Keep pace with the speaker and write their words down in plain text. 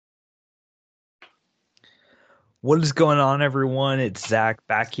What is going on, everyone? It's Zach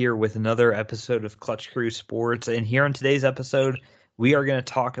back here with another episode of Clutch Crew Sports. And here on today's episode, we are going to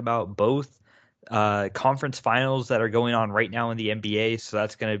talk about both conference finals that are going on right now in the NBA. So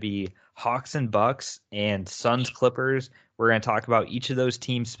that's going to be Hawks and Bucks and Suns Clippers. We're going to talk about each of those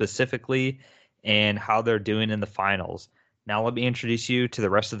teams specifically and how they're doing in the finals. Now, let me introduce you to the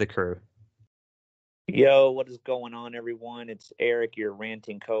rest of the crew. Yo, what is going on, everyone? It's Eric, your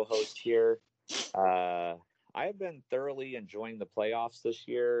ranting co-host here. I've been thoroughly enjoying the playoffs this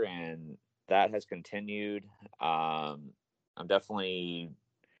year, and that has continued. I'm definitely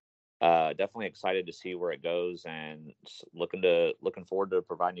excited to see where it goes, and looking forward to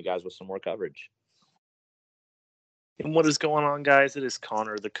providing you guys with some more coverage. And what is going on, guys? It is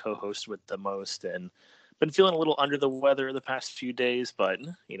Connor, the co-host with the most, and been feeling a little under the weather the past few days, but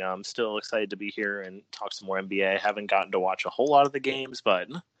I'm still excited to be here and talk some more NBA. I haven't gotten to watch a whole lot of the games, but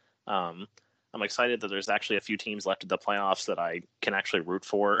I'm excited that there's actually a few teams left in the playoffs that I can actually root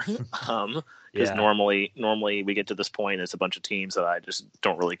for. Because normally we get to this point, it's a bunch of teams that I just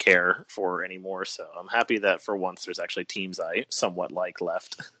don't really care for anymore. So I'm happy that for once there's actually teams I somewhat like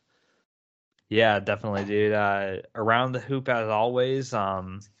left. Yeah, definitely, dude. Around the hoop, as always,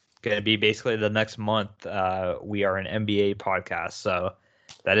 going to be basically the next month. We are an NBA podcast, so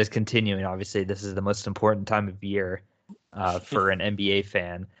that is continuing. Obviously, this is the most important time of year for an NBA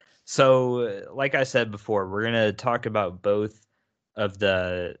fan. So, like I said before, we're going to talk about both of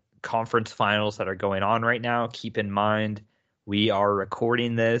the conference finals that are going on right now. Keep in mind, we are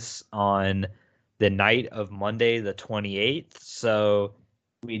recording this on the night of Monday, the 28th. So,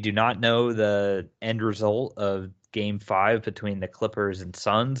 we do not know the end result of Game 5 between the Clippers and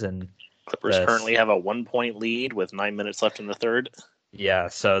Suns. And Clippers currently have a 1-point lead with 9 minutes left in the third. Yeah,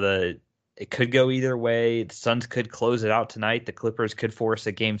 so it could go either way. The Suns could close it out tonight. The Clippers could force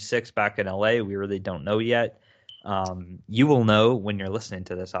a Game 6 back in LA. We really don't know yet. You will know when you're listening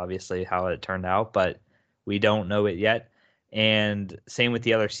to this, obviously, how it turned out, but we don't know it yet. And same with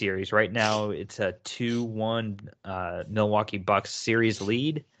the other series. Right now, it's a 2-1 Milwaukee Bucks series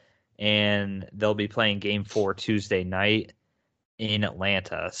lead, and they'll be playing Game 4 Tuesday night in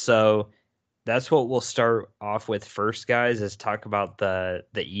Atlanta. So that's what we'll start off with first, guys, is talk about the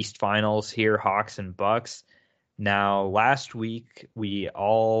East Finals here, Hawks and Bucks. Now, last week,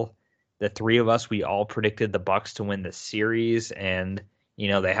 the three of us, we all predicted the Bucks to win the series, and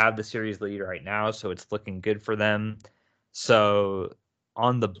they have the series lead right now, so it's looking good for them. So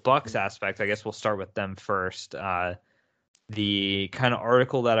on the Bucks aspect, I guess we'll start with them first. The kind of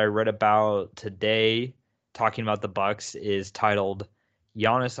article that I read about today talking about the Bucks is titled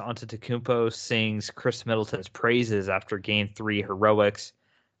Giannis Antetokounmpo sings Chris Middleton's praises after Game 3 heroics.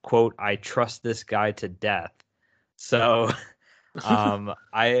 Quote, I trust this guy to death. So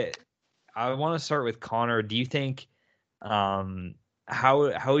I want to start with Connor. Do you think how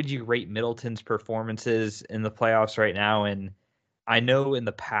would you rate Middleton's performances in the playoffs right now? And I know in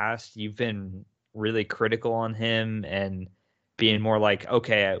the past you've been really critical on him and being more like,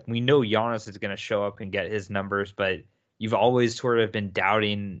 okay, we know Giannis is going to show up and get his numbers, but you've always sort of been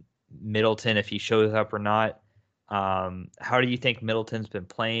doubting Middleton if he shows up or not. How do you think Middleton's been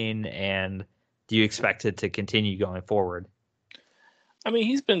playing, and do you expect it to continue going forward? I mean,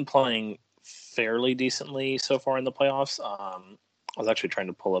 he's been playing fairly decently so far in the playoffs. I was actually trying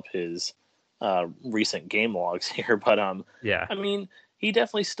to pull up his recent game logs here, but yeah, I mean, he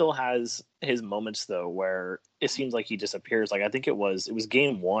definitely still has his moments though where it seems like he disappears. Like I think it was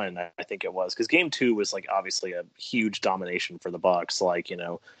Game 1. I think it was because Game 2 was like obviously a huge domination for the Bucks. Like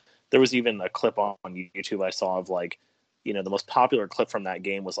there was even a clip on YouTube I saw of like the most popular clip from that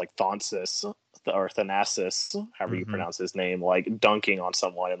game was like Thanasis, however you pronounce his name, like dunking on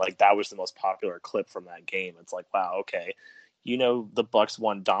someone, and like that was the most popular clip from that game. It's like, wow, okay, the Bucks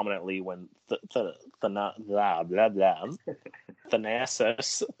won dominantly when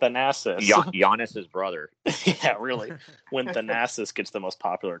Giannis's brother. Yeah, really. When Thanasis gets the most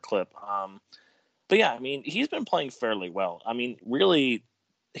popular clip. But yeah, I mean, he's been playing fairly well. I mean, really,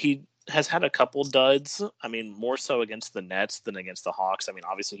 he has had a couple duds. I mean, more so against the Nets than against the Hawks. I mean,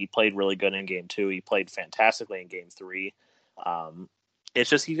 obviously, he played really good in Game 2. He played fantastically in Game 3. It's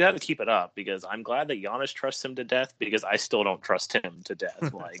just you got to keep it up because I'm glad that Giannis trusts him to death because I still don't trust him to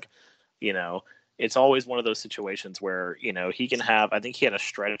death. Like, it's always one of those situations where, he can have, I think he had a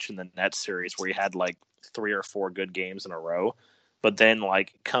stretch in the Nets series where he had like 3 or 4 good games in a row. But then,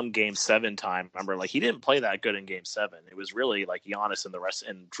 like, come Game 7 time, remember, like, he didn't play that good in Game 7. It was really, like, Giannis and the rest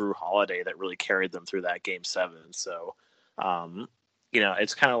and Drew Holiday that really carried them through that Game 7. So,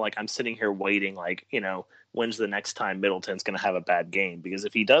 it's kind of like I'm sitting here waiting, like, when's the next time Middleton's going to have a bad game? Because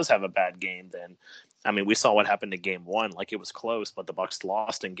if he does have a bad game, then I mean, we saw what happened in game one. Like, it was close, but the Bucks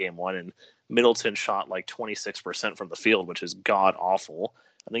lost in game one, and Middleton shot like 26% from the field, which is god awful.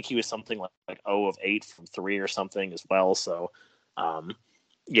 I think he was something like 0 of 8 from 3 or something as well. So,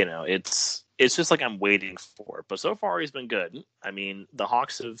 it's just like I'm waiting for it. But so far, he's been good. I mean, the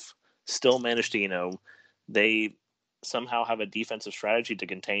Hawks have still managed to, they somehow have a defensive strategy to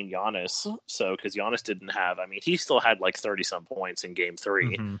contain Giannis. So, because Giannis didn't have, I mean, he still had like 30-some points in game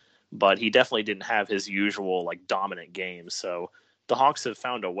 3. Mm-hmm. But he definitely didn't have his usual like dominant games. So the Hawks have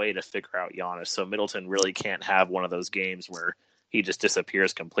found a way to figure out Giannis. So Middleton really can't have one of those games where he just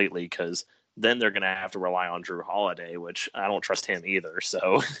disappears completely, because then they're going to have to rely on Drew Holiday, which I don't trust him either.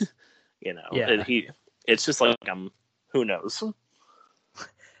 So, it's just like, who knows?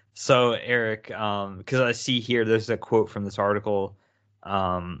 So Eric, because I see here, there's a quote from this article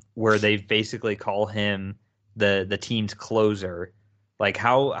where they basically call him the team's closer. Like,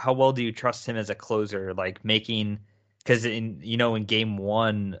 how well do you trust him as a closer? Like, because in game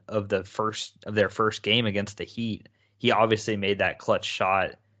one of their first game against the Heat, he obviously made that clutch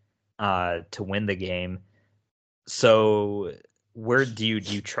shot to win the game. So where do you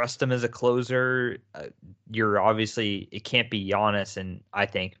trust him as a closer? You're obviously, it can't be Giannis, and I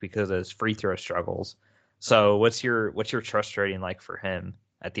think because of his free throw struggles. So what's your trust rating like for him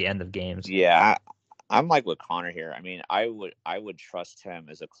at the end of games? Yeah, I'm like with Connor here. I mean, I would trust him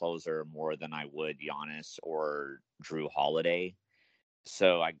as a closer more than I would Giannis or Drew Holiday.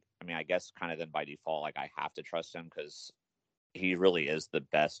 So I guess kind of then by default, like, I have to trust him because he really is the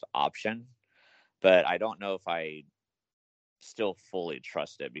best option. But I don't know if I still fully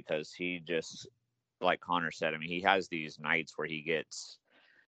trust it, because he just, like Connor said, I mean, he has these nights where he gets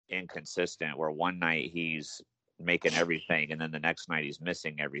inconsistent, where one night he's making everything and then the next night he's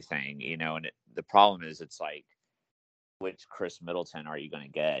missing everything, and the problem is, it's like, which Chris Middleton are you going to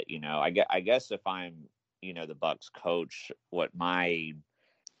get? I guess if I'm the Bucks coach, what my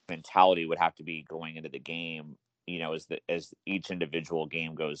mentality would have to be going into the game, as each individual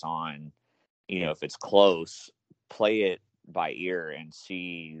game goes on, if it's close, play it by ear and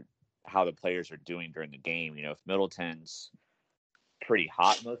see how the players are doing during the game. If Middleton's pretty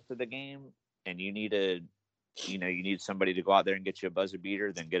hot most of the game and you need somebody to go out there and get you a buzzer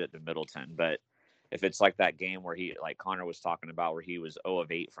beater, then get it to Middleton. But if it's like that game where he, like Connor was talking about, where he was 0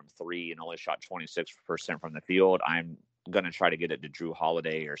 of 8 from 3 and only shot 26% from the field, I'm going to try to get it to Drew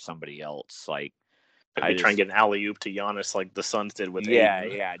Holiday or somebody else. Like, Maybe try and get an alley-oop to Giannis like the Suns did with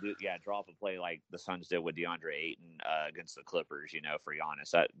Ayton. Draw up a play like the Suns did with DeAndre Ayton against the Clippers, for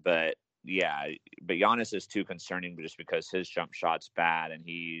Giannis. But Giannis is too concerning just because his jump shot's bad and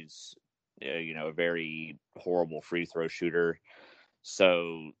he's a very horrible free throw shooter.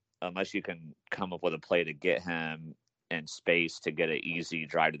 So unless you can come up with a play to get him in space to get an easy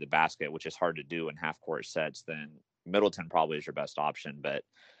drive to the basket, which is hard to do in half court sets, then Middleton probably is your best option. But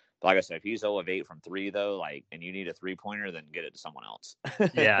like I said, if he's 0 of 8 from 3, though, and you need a 3-pointer, then get it to someone else.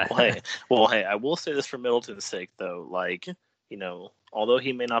 Yeah. Hey, I will say this for Middleton's sake, though. Although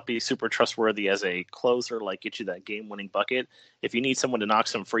he may not be super trustworthy as a closer, get you that game-winning bucket, if you need someone to knock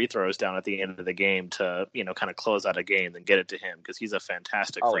some free throws down at the end of the game to, kind of close out a game, then get it to him, because he's a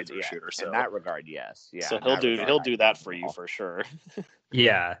fantastic free throw shooter. So in that regard, yes. Yeah. So he'll do that for you for sure.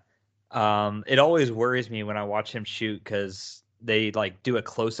 Yeah. It always worries me when I watch him shoot, because they do a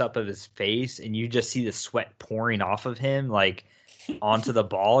close-up of his face and you just see the sweat pouring off of him onto the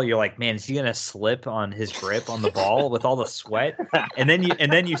ball. You're like, man, is he gonna slip on his grip on the ball with all the sweat? And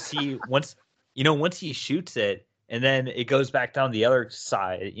then you see once he shoots it and then it goes back down the other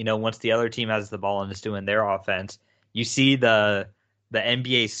side, once the other team has the ball and is doing their offense, you see the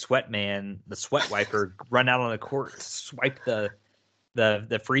NBA sweat man, the sweat wiper, run out on the court, swipe the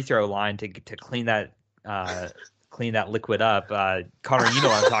free throw line to clean that liquid up. Connor, you know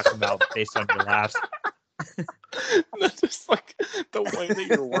what I'm talking about based on your laughs. That's just like the way that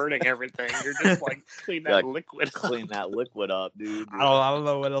you're wording everything. You're just clean that liquid. Clean that liquid up, dude. I don't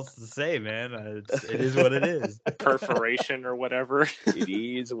know what else to say, man. It is what it is. Perforation or whatever. It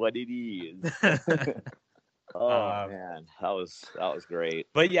is what it is. Man, that was great.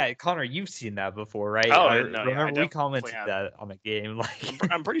 But yeah, Connor, you've seen that before, right? Remember we commented that on a game.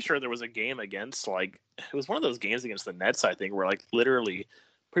 I'm pretty sure there was a game against it was one of those games against the Nets, I think, where literally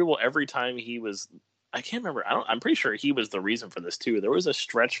pretty well every time he was, I can't remember. I'm pretty sure he was the reason for this too. There was a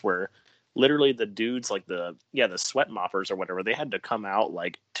stretch where literally the dudes the sweat moppers or whatever, they had to come out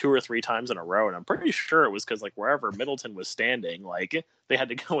 2 or 3 times in a row, and I'm pretty sure it was because wherever Middleton was standing, they had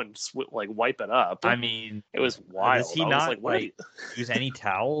to go and wipe it up. I mean, it was wild. Does he not use any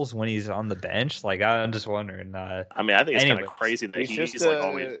towels when he's on the bench? I'm just wondering. I mean, I think it's kind of crazy that he's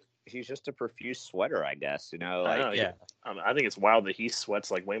always. he's just a profuse sweater, I guess. You know, I like know. Yeah. I think it's wild that he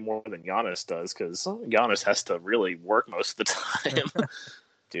sweats like way more than Giannis does, because Giannis has to really work most of the time.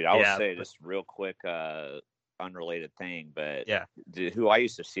 dude, I will Yeah, say just real quick, unrelated thing, but yeah. who I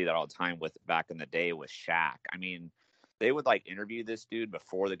used to see that all the time with back in the day was Shaq. I mean, they would like interview this dude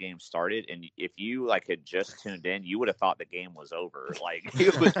before the game started, and if you like had just tuned in, you would have thought the game was over. Like he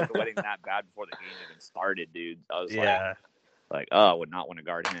was sweating that bad before the game even started, dude. I was Yeah. like, oh, I would not want to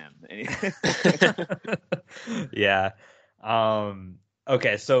guard him. Yeah.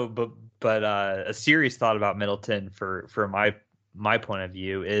 Okay, so but a serious thought about Middleton for my point of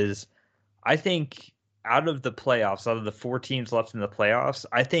view is I think out of the playoffs, out of the 4 teams left in the playoffs,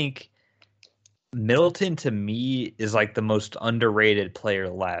 I think Middleton to me is like the most underrated player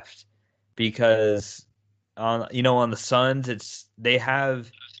left because on the Suns they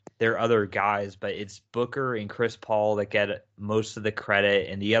have their other guys, but it's Booker and Chris Paul that get most of the credit,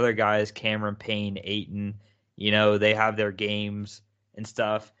 and the other guys, Cameron Payne, Ayton, they have their games and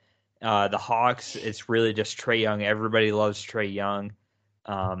stuff. The Hawks, it's really just Trae Young. Everybody loves Trae Young,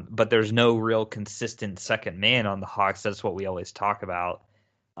 but there's no real consistent second man on the Hawks. That's what we always talk about.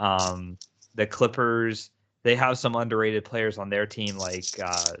 The Clippers, they have some underrated players on their team like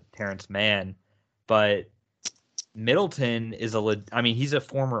Terrence Mann, but Middleton is he's a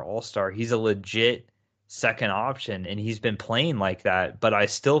former All-Star. He's a legit second option, and he's been playing like that. But I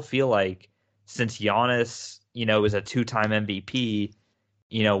still feel like since Giannis, is a 2-time MVP,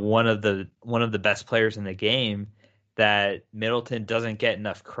 one of the best players in the game, that Middleton doesn't get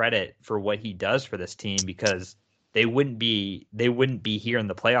enough credit for what he does for this team because they wouldn't be here in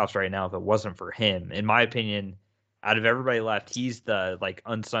the playoffs right now if it wasn't for him. In my opinion, out of everybody left, he's the like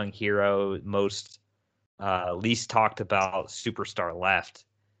unsung hero, most least talked about superstar left,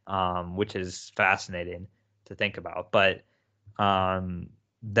 which is fascinating to think about. But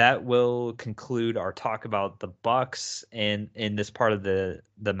that will conclude our talk about the Bucks and in this part of the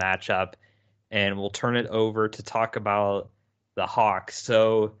matchup, and we'll turn it over to talk about the Hawks.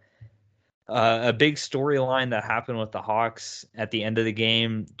 So a big storyline that happened with the Hawks at the end of the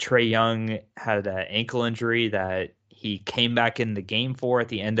game, Trae Young had an ankle injury that he came back in the game for at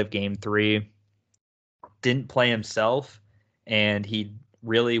the end of game 3. Didn't play himself, and he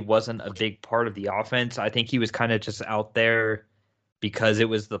really wasn't a big part of the offense. I think he was kind of just out there because it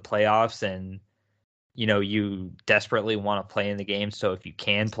was the playoffs and you desperately want to play in the game, so if you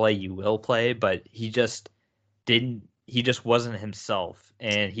can play, you will play, but he just wasn't himself,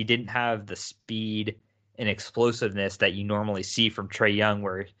 and he didn't have the speed and explosiveness that you normally see from Trae Young,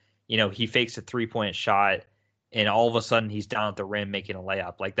 where he fakes a 3-point shot and all of a sudden he's down at the rim making a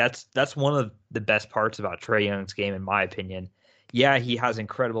layup. Like that's one of the best parts about Trae Young's game, in my opinion. Yeah, he has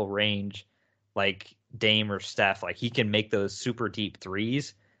incredible range, like Dame or Steph. Like he can make those super deep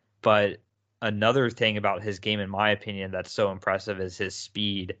threes. But another thing about his game, in my opinion, that's so impressive is his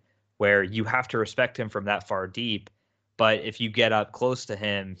speed, where you have to respect him from that far deep. But if you get up close to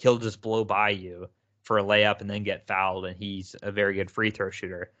him, he'll just blow by you for a layup and then get fouled. And he's a very good free throw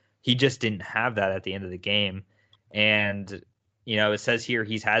shooter. He just didn't have that at the end of the game. And, it says here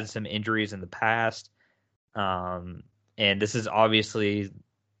he's had some injuries in the past. And this is obviously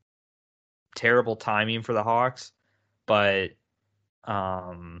terrible timing for the Hawks. But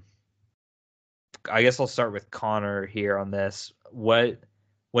I guess I'll start with Connor here on this. What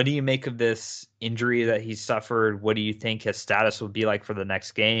do you make of this injury that he suffered? What do you think his status will be like for the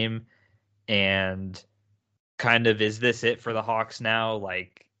next game? And kind of, is this it for the Hawks now?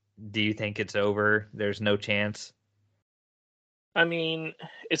 Like, do you think it's over? There's no chance? I mean,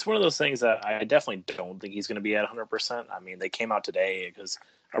 it's one of those things that I definitely don't think he's going to be at 100%. I mean, they came out today because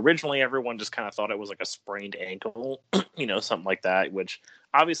originally everyone just kind of thought it was like a sprained ankle, something like that, which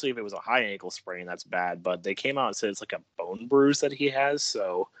obviously if it was a high ankle sprain, that's bad. But they came out and said it's like a bone bruise that he has.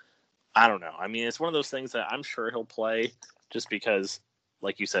 So I don't know. I mean, it's one of those things that I'm sure he'll play just because,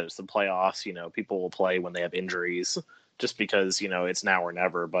 like you said, it's the playoffs. People will play when they have injuries just because, it's now or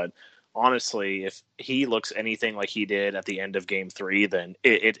never. But honestly, if he looks anything like he did at the end of game 3, then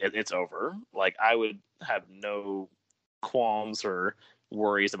it's over. Like, I would have no qualms or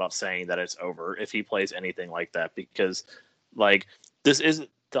worries about saying that it's over if he plays anything like that, because like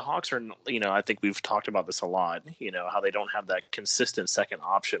the Hawks are, I think we've talked about this a lot, how they don't have that consistent second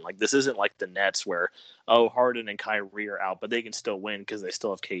option. Like, this isn't like the Nets where, Harden and Kyrie are out, but they can still win because they still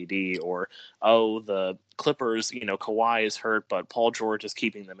have KD, or, the Clippers, Kawhi is hurt, but Paul George is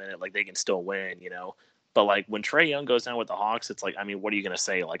keeping them in it. Like, they can still win, But like when Trae Young goes down with the Hawks, it's like, I mean, what are you going to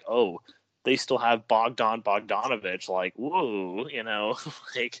say? Like, they still have Bogdanovich, like, whoa,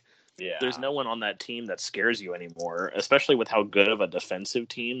 like There's no one on that team that scares you anymore, especially with how good of a defensive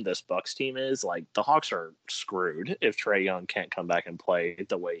team this Bucks team is. Like, the Hawks are screwed if Trae Young can't come back and play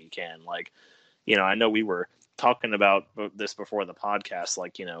the way he can. Like, I know we were talking about this before the podcast,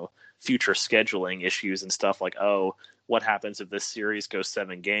 like, future scheduling issues and stuff, like, oh, what happens if this series goes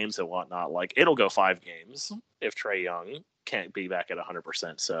 7 games and whatnot? Like, it'll go 5 games if Trae Young can't be back at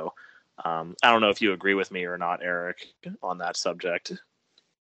 100%. So I don't know if you agree with me or not, Eric, on that subject.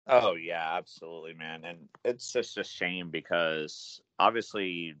 Oh, yeah, absolutely, man. And it's just a shame because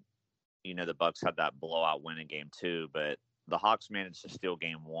obviously, the Bucks had that blowout win in game 2, but the Hawks managed to steal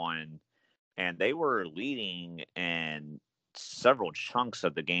game 1, and they were leading in several chunks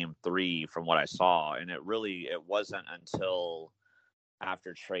of the game 3 from what I saw. And it wasn't until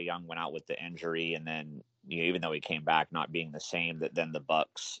after Trae Young went out with the injury, and then, even though he came back not being the same, that then the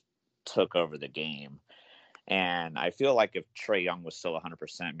Bucks took over the game. And I feel like if Trae Young was still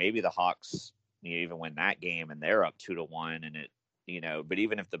 100%, maybe the Hawks even win that game and they're up 2-1. And but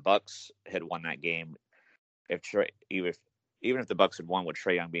even if the Bucks had won that game, even if the Bucks had won with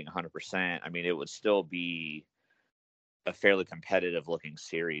Trae Young being 100%, I mean, it would still be a fairly competitive looking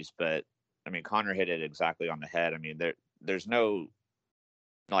series. But I mean, Connor hit it exactly on the head. I mean, there's no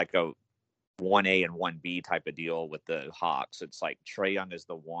like a 1A and 1B type of deal with the Hawks. It's like Trae Young is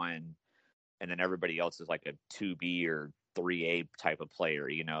the 1. And then everybody else is like a 2B or 3A type of player,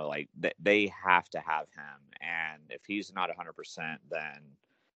 like they have to have him. And if he's not 100%, then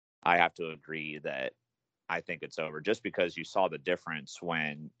I have to agree that I think it's over, just because you saw the difference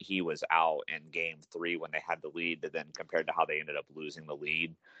when he was out in game 3 when they had the lead, to then compared to how they ended up losing the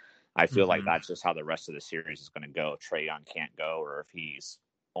lead. I feel like that's just how the rest of the series is going to go. If Trae Young can't go, or if he's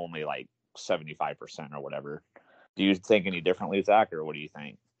only like 75% or whatever. Do you think any differently, Zach, or what do you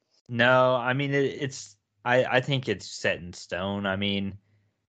think? No, I mean I think it's set in stone. I mean,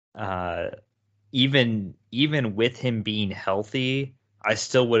 even with him being healthy, I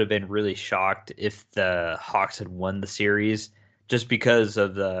still would have been really shocked if the Hawks had won the series, just because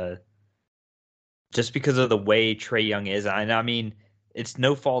of the way Trae Young is. And I mean, it's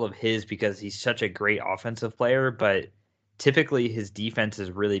no fault of his because he's such a great offensive player, but typically his defense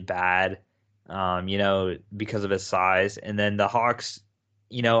is really bad, because of his size. And then the Hawks,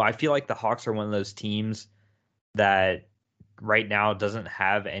 I feel like the Hawks are one of those teams that right now doesn't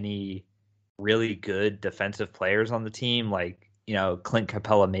have any really good defensive players on the team. Like, Clint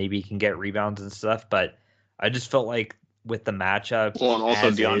Capella maybe can get rebounds and stuff, but I just felt like with the matchup. Well, and also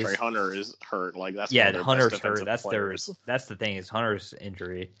DeAndre Hunter is hurt. Like, that's one of their Hunter's best hurt. That's the thing, is Hunter's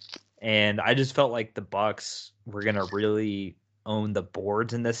injury. And I just felt like the Bucks were gonna really own the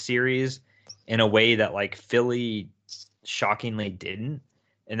boards in this series in a way that like Philly shockingly didn't.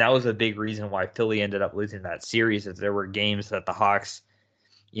 And that was a big reason why Philly ended up losing that series, is there were games that the Hawks,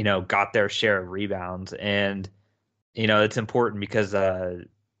 got their share of rebounds. And, it's important because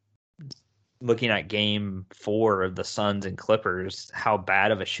looking at game 4 of the Suns and Clippers, how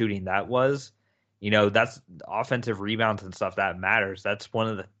bad of a shooting that was, that's offensive rebounds and stuff that matters. That's one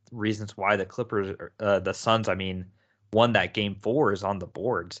of the reasons why the Suns, won that game 4 is on the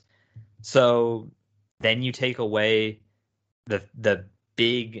boards. So then you take away the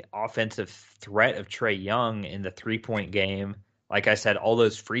big offensive threat of Trae Young in the 3-point game. Like I said, all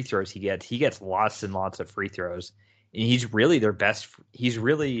those free throws he gets lots and lots of free throws. And he's really their best.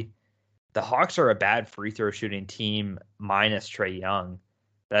 The Hawks are a bad free throw shooting team minus Trae Young.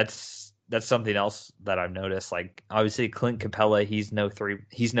 That's something else that I've noticed. Like, obviously Clint Capella, he's no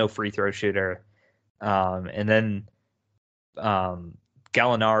free throw shooter. And then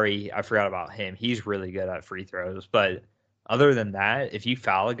Gallinari, I forgot about him. He's really good at free throws, but other than that, if you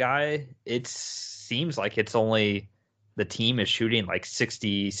foul a guy, it seems like it's only the team is shooting like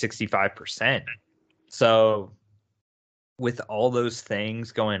 65%. So with all those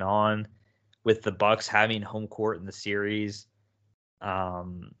things going on, with the Bucks having home court in the series,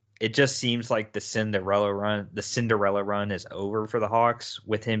 it just seems like the Cinderella run is over for the Hawks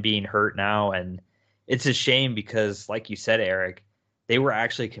with him being hurt now. And it's a shame because, like you said, Eric, they were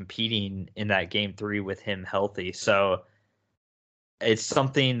actually competing in that game 3 with him healthy. So it's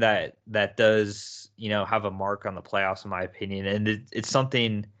something that does, have a mark on the playoffs, in my opinion. And it's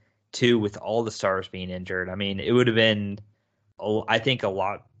something too with all the stars being injured. I mean, it would have been, I think, a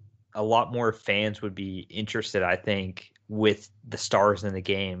lot more fans would be interested, I think, with the stars in the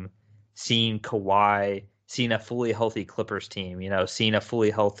game, seeing Kawhi, seeing a fully healthy Clippers team, seeing a fully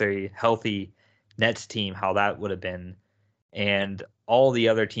healthy Nets team, how that would have been. And all the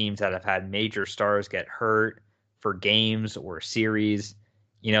other teams that have had major stars get hurt for games or series,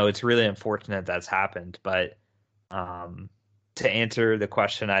 it's really unfortunate that's happened. But to answer the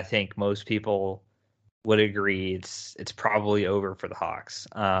question, I think most people would agree it's probably over for the Hawks.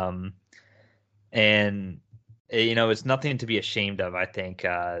 And it's nothing to be ashamed of. I think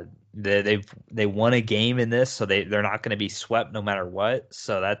they won a game in this, so they're not going to be swept no matter what.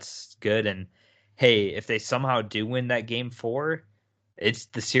 So that's good. And hey, if they somehow do win that game 4,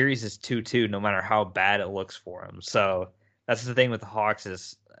 the series is 2-2 no matter how bad it looks for them. So that's the thing with the Hawks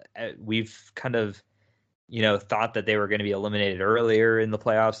is we've kind of thought that they were going to be eliminated earlier in the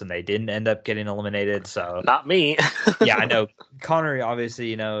playoffs, and they didn't end up getting eliminated. So not me. yeah, I know Connor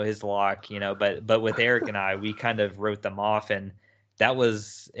obviously his lock, but with Eric and I, we kind of wrote them off, and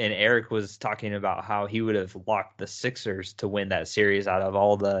Eric was talking about how he would have locked the Sixers to win that series out of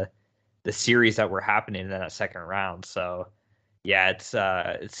all the series that were happening in that second round. So yeah, it's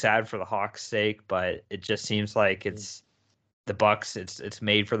sad for the Hawks' sake, but it just seems like it's the Bucks. It's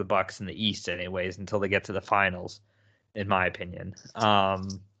made for the Bucks in the East anyways until they get to the finals, in my opinion.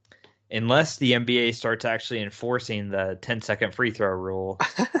 Unless the NBA starts actually enforcing the 10-second free throw rule,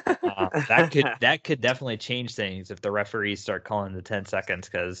 that could definitely change things if the referees start calling the 10 seconds,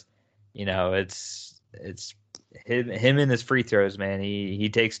 because it's him and his free throws, man. He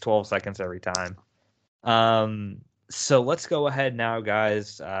takes 12 seconds every time. So let's go ahead now,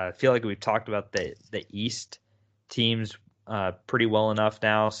 guys. I feel like we've talked about the East teams pretty well enough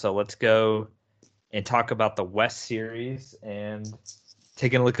now. So let's go and talk about the West series. And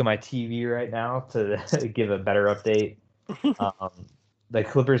taking a look at my TV right now to give a better update. The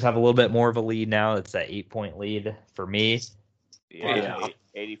Clippers have a little bit more of a lead now. It's an 8-point lead for me. Yeah.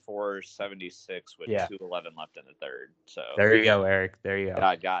 84-76 with 2:11 left in the third. So there you go, Eric. There you go.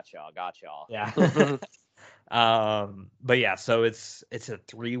 I got y'all. Yeah. But yeah, so it's a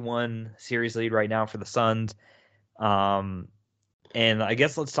 3-1 series lead right now for the Suns. And I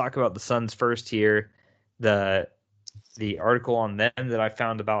guess let's talk about the Suns first here. The article on them that I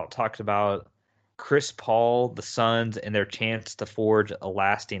found talked about Chris Paul, the Suns, and their chance to forge a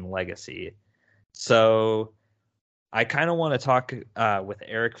lasting legacy. So I kind of want to talk with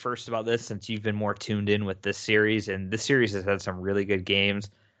Eric first about this, since you've been more tuned in with this series, and this series has had some really good games.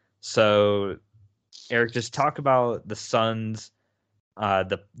 So Eric, just talk about the Suns,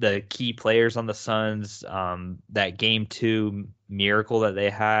 the key players on the Suns, that Game 2 miracle that they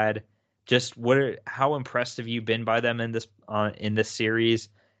had. Just how impressed have you been by them in this series,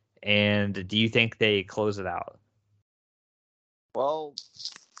 and do you think they close it out? Well,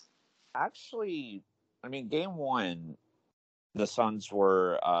 actually, I mean, Game 1, the Suns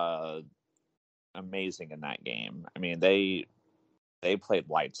were amazing in that game. I mean, they played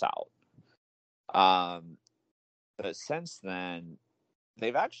lights out. But since then,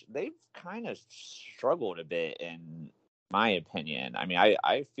 they've kind of struggled a bit, in my opinion. I mean,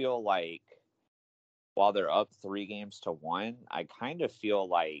 I feel like while they're up 3-1, I kind of feel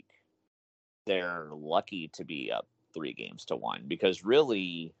like they're lucky to be up 3-1, because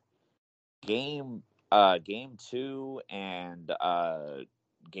really game 2 and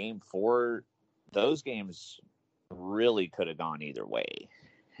game 4, those games really could have gone either way.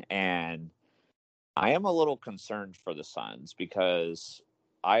 And I am a little concerned for the Suns, because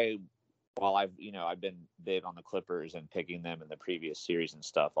while I've been big on the Clippers and picking them in the previous series and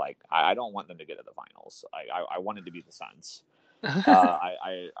stuff, like I don't want them to get to the finals. I wanted to be the Suns.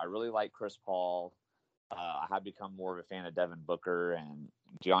 I really like Chris Paul. I have become more of a fan of Devin Booker, and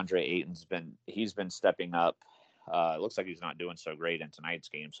DeAndre Ayton's been stepping up. It looks like he's not doing so great in tonight's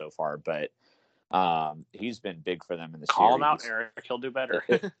game so far, but he's been big for them in the series. Call him out, Eric. He'll do better.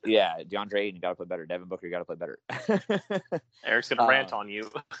 Yeah, DeAndre Ayton, you got to play better. Devin Booker, you got to play better. Eric's gonna rant on you.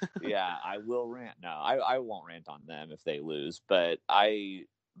 Yeah, I will rant. No, I won't rant on them if they lose, but I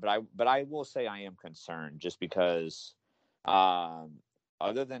will say I am concerned, just because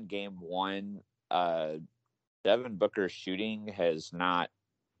other than Game 1, Devin Booker's shooting has not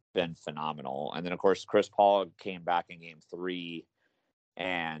been phenomenal, and then of course Chris Paul came back in Game 3.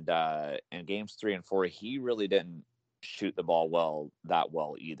 And in games 3 and 4, he really didn't shoot the ball that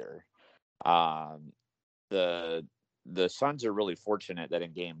well either. The Suns are really fortunate that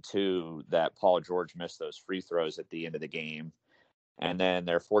in Game 2 that Paul George missed those free throws at the end of the game, and then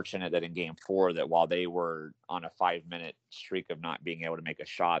they're fortunate that in Game 4 that while they were on a 5-minute streak of not being able to make a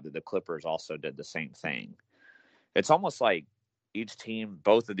shot, that the Clippers also did the same thing. It's almost like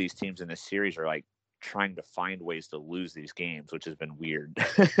both of these teams in this series are like trying to find ways to lose these games, which has been weird.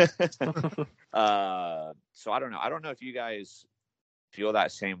 So I don't know if you guys feel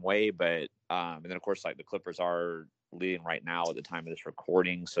that same way, but and then of course, like, the Clippers are leading right now at the time of this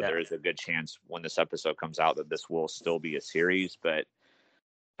recording, so there is a good chance when this episode comes out that this will still be a series. But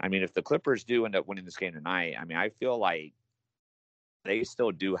I mean, if the Clippers do end up winning this game tonight, I mean, I feel like they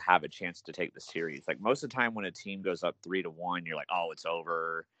still do have a chance to take the series. Like most of the time when a team goes up 3-1, you're like, oh, it's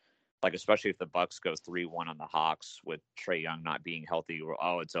over. Like especially if the Bucks go 3-1 on the Hawks with Trae Young not being healthy,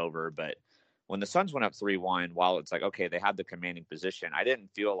 oh, it's over. But when the Suns went up 3-1, while it's like, okay, they had the commanding position, I didn't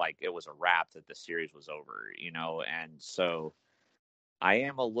feel like it was a wrap that the series was over, and so I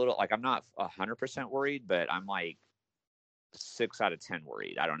am a little like, I'm not 100% worried, but I'm like 6 out of 10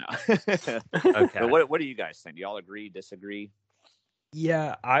 worried. I don't know. Okay. But what do you guys think? Do y'all agree, disagree?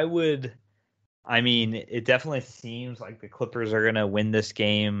 Yeah, I would. I mean, it definitely seems like the Clippers are going to win this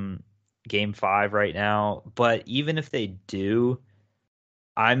game 5 right now. But even if they do,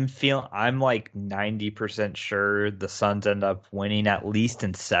 I'm like 90% sure the Suns end up winning at least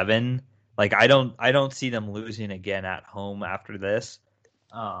in 7. Like I don't see them losing again at home after this.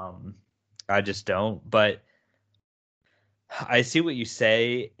 I just don't. But I see what you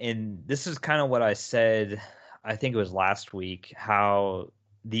say, and this is kind of what I said. I think it was last week, how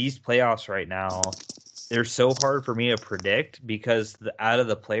these playoffs right now, they're so hard for me to predict because out of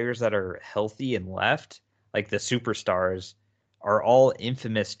the players that are healthy and left, like the superstars, are all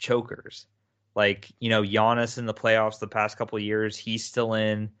infamous chokers. Like, Giannis in the playoffs the past couple of years, he's still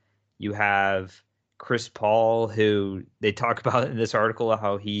in. You have Chris Paul, who they talk about in this article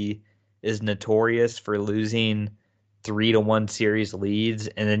how he is notorious for losing 3-1 series leads,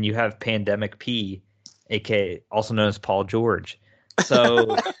 and then you have Pandemic P, aka also known as Paul George.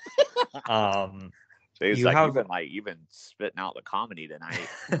 So, So you have you've been spitting out the comedy tonight.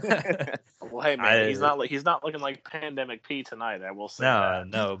 Well, hey man, he's not looking like Pandemic P tonight. I will say that.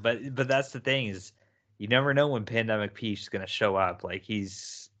 No, but that's the thing is, you never know when Pandemic P is going to show up. Like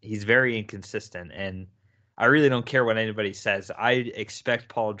he's very inconsistent, and I really don't care what anybody says. I expect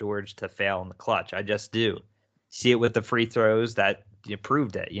Paul George to fail in the clutch. I just do. See it with the free throws that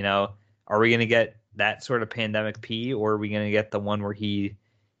proved it. Are we going to get that sort of Pandemic P, or are we going to get the one where he's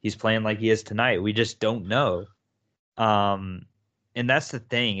playing like he is tonight? We just don't know. And that's the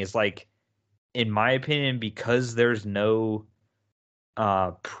thing is, like, in my opinion, because there's no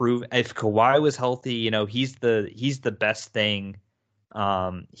prove, if Kawhi was healthy, he's the best thing.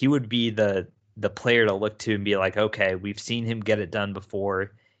 He would be the player to look to and be like, okay, we've seen him get it done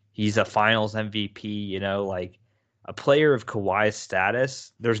before. He's a Finals MVP. Like a player of Kawhi's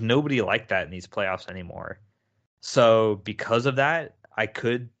status. There's nobody like that in these playoffs anymore. So because of that, I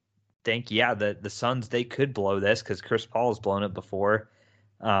could think, yeah, the Suns, they could blow this because Chris Paul has blown it before.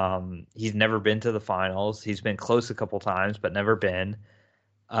 He's never been to the finals. He's been close a couple times, but never been.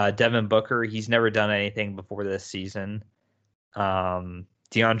 Devin Booker, he's never done anything before this season.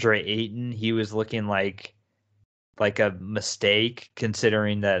 DeAndre Ayton, he was looking like a mistake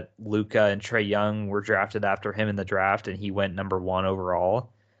considering that Luka and Trae Young were drafted after him in the draft, and he went number 1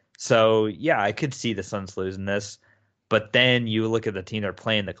 overall. So yeah, I could see the Suns losing this. But then you look at the team they're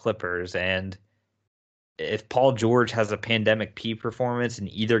playing, the Clippers, and if Paul George has a Pandemic P performance in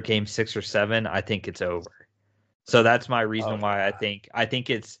either game 6 or 7, I think it's over. So that's my reason why I think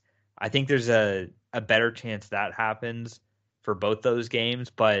there's a better chance that happens for both those games.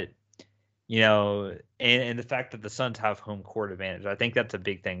 But and the fact that the Suns have home court advantage, I think that's a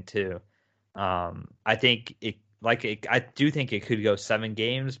big thing too. I think I do think it could go 7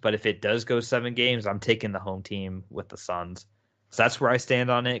 games, but if it does go 7 games, I'm taking the home team with the Suns. So that's where I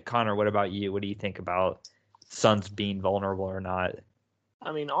stand on it. Connor, what about you? What do you think about Suns being vulnerable or not?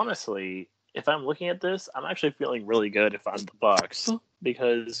 I mean, honestly, if I'm looking at this, I'm actually feeling really good if I'm the Bucks,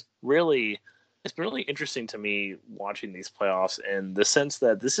 because really, it's been really interesting to me watching these playoffs in the sense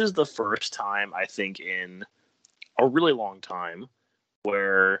that this is the first time, I think, in a really long time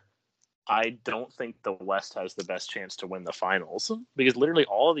where I don't think the West has the best chance to win the finals, because literally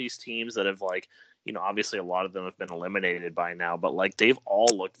all of these teams that have, like, obviously a lot of them have been eliminated by now, but like they've all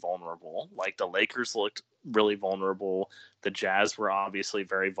looked vulnerable. Like the Lakers looked really vulnerable. The Jazz were obviously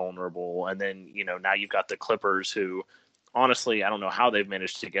very vulnerable. And then, now you've got the Clippers, who honestly, I don't know how they've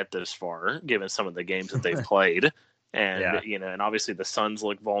managed to get this far given some of the games that they've played. And, Yeah. And obviously the Suns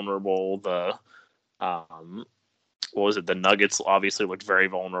look vulnerable. The, what was it? The Nuggets obviously looked very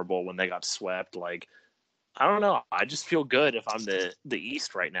vulnerable when they got swept. Like, I don't know. I just feel good if I'm the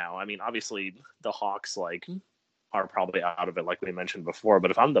East right now. I mean, obviously the Hawks are probably out of it, like we mentioned before.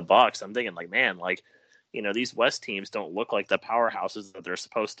 But if I'm the Bucks, I'm thinking man, these West teams don't look like the powerhouses that they're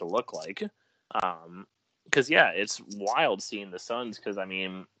supposed to look like. Because it's wild seeing the Suns. Because I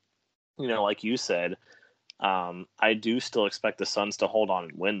mean, like you said, I do still expect the Suns to hold on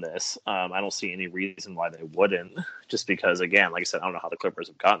and win this. I don't see any reason why they wouldn't. Just because, again, like I said, I don't know how the Clippers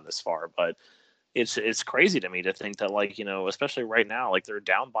have gotten this far, but it's crazy to me to think that, especially right now, they're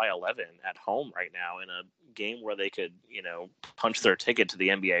down by 11 at home right now in a game where they could, punch their ticket to the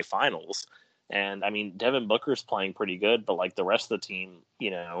NBA Finals. And I mean, Devin Booker's playing pretty good, but like the rest of the team,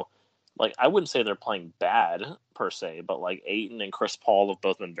 like I wouldn't say they're playing bad per se, but like Ayton and Chris Paul have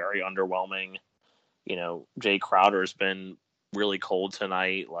both been very underwhelming. Jay Crowder's been really cold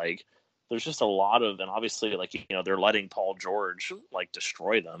tonight. Like there's just a lot of, and obviously like, they're letting Paul George like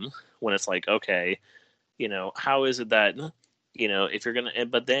destroy them when it's like, okay, how is it that, if you're going to,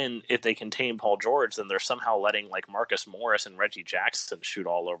 but then if they contain Paul George, then they're somehow letting like Marcus Morris and Reggie Jackson shoot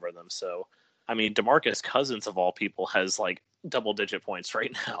all over them. So, I mean, DeMarcus Cousins of all people has like double-digit points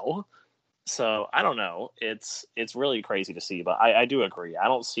right now. So I don't know. It's really crazy to see, but I do agree. I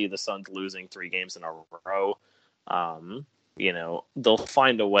don't see the Suns losing 3 games in a row. They'll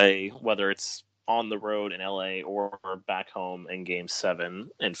find a way, whether it's on the road in LA or back home in Game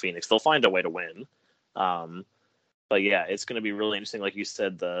 7 in Phoenix. They'll find a way to win. But yeah, it's going to be really interesting. Like you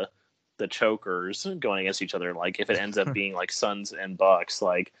said, the chokers going against each other. Like if it ends up being like Suns and Bucks,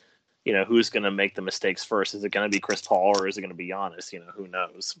 like, who's going to make the mistakes first? Is it going to be Chris Paul or is it going to be Giannis? Who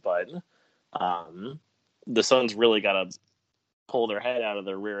knows? But the Suns really got to pull their head out of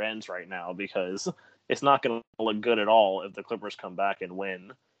their rear ends right now because it's not going to look good at all if the Clippers come back and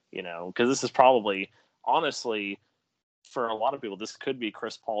win, because this is probably, honestly, for a lot of people, this could be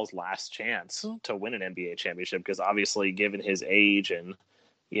Chris Paul's last chance to win an NBA championship because obviously given his age and,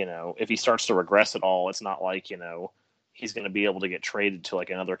 if he starts to regress at all, it's not like, he's going to be able to get traded to like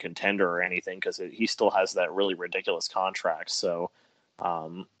another contender or anything because he still has that really ridiculous contract. So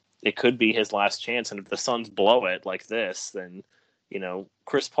it could be his last chance. And if the Suns blow it like this, then,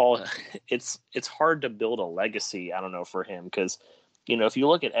 Chris Paul, it's hard to build a legacy, I don't know, for him because, if you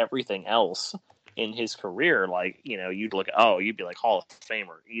look at everything else in his career, like, you'd be like Hall of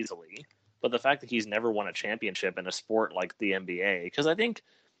Famer easily. But the fact that he's never won a championship in a sport like the NBA, because I think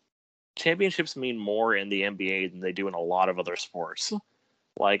championships mean more in the NBA than they do in a lot of other sports.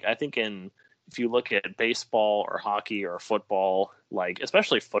 Like, I think if you look at baseball or hockey or football, like,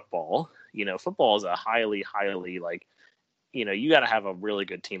 especially football, football is a highly, highly, like, you got to have a really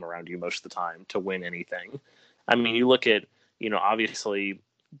good team around you most of the time to win anything. I mean, you look at, obviously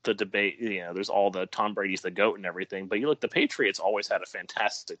the debate, there's all the Tom Brady's the GOAT and everything, but you look, the Patriots always had a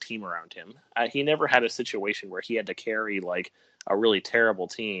fantastic team around him. He never had a situation where he had to carry like a really terrible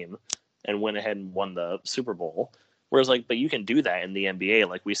team and went ahead and won the Super Bowl. Whereas like, but you can do that in the NBA.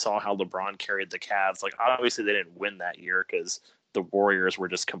 Like we saw how LeBron carried the Cavs. Like obviously they didn't win that year because the Warriors were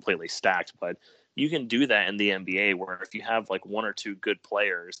just completely stacked, but you can do that in the NBA where if you have like 1 or 2 good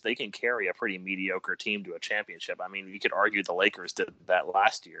players, they can carry a pretty mediocre team to a championship. I mean, you could argue the Lakers did that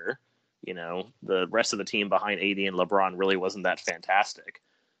last year. The rest of the team behind AD and LeBron really wasn't that fantastic.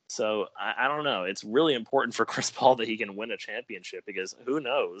 So I don't know. It's really important for Chris Paul that he can win a championship because who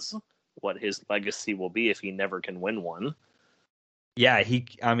knows what his legacy will be if he never can win one. Yeah, if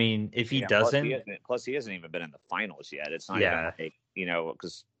he doesn't. Plus, he hasn't even been in the finals yet. It's not even like,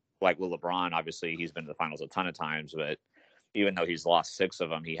 because like with LeBron, obviously he's been to the finals a ton of times, but even though he's lost 6 of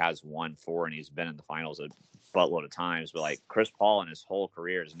them, he has won 4 and he's been in the finals a buttload of times. But like Chris Paul in his whole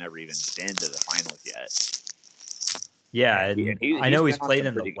career has never even been to the finals yet. Yeah, I know he's played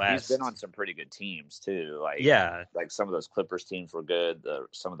in the West. He's been on some pretty good teams too. Like some of those Clippers teams were good.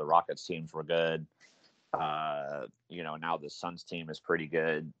 Some of the Rockets teams were good. Now the Suns team is pretty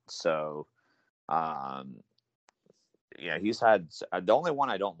good. So, he's had the only one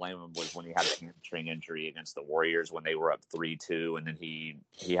I don't blame him was when he had a hamstring injury against the Warriors when they were up 3-2, and then he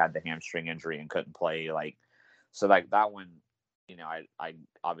had the hamstring injury and couldn't play. Like, so like that one, I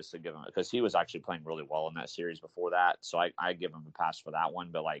obviously give him because he was actually playing really well in that series before that. So I give him a pass for that one.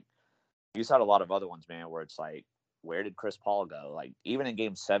 But like, he's had a lot of other ones, man, where it's like, where did Chris Paul go? Like, even in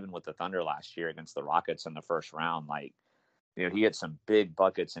Game 7 with the Thunder last year against the Rockets in the first round, like, he had some big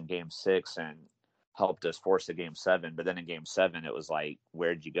buckets in Game 6 and helped us force the Game 7. But then in Game 7, it was like,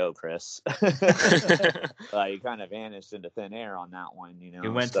 where'd you go, Chris? He kind of vanished into thin air on that one,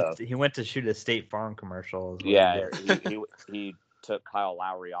 He went to shoot a State Farm commercial. Yeah, he took Kyle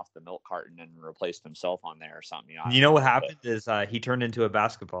Lowry off the milk carton and replaced himself on there or something. You know what happened is he turned into a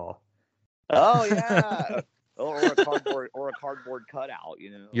basketball. Oh yeah. or a cardboard cutout,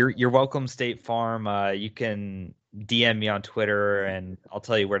 You're welcome, State Farm. You can DM me on Twitter, and I'll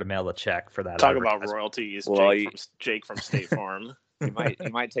tell you where to mail the check for that. Talk about royalties, Jake from State Farm. You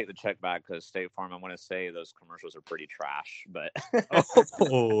might take the check back because State Farm. I want to say those commercials are pretty trash, but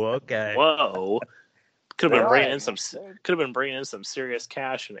oh, okay. Whoa. Could have been bringing in some serious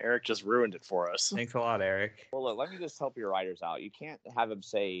cash, and Eric just ruined it for us. Thanks a lot, Eric. Well, look, let me just help your writers out. You can't have him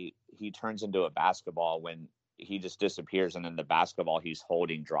say he turns into a basketball when he just disappears, and then the basketball he's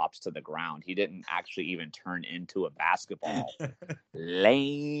holding drops to the ground. He didn't actually even turn into a basketball.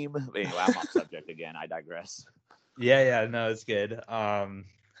 Lame. Anyway, I'm off subject again. I digress. Yeah, no, it's good.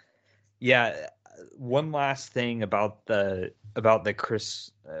 Yeah, one last thing about the Chris,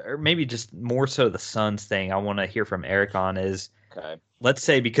 or maybe just more so the Suns thing I want to hear from Eric on is, okay, let's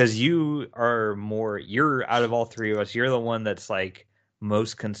say, because you're out of all three of us, you're the one that's like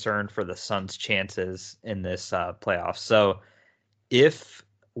most concerned for the Suns' chances in this playoff. So if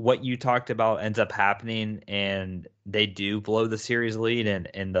what you talked about ends up happening and they do blow the series lead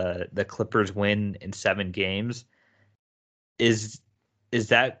and the Clippers win in 7 games, is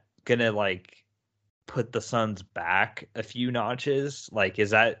that gonna like put the Suns back a few notches? Like,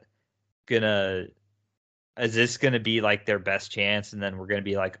 is this gonna be like their best chance, and then we're gonna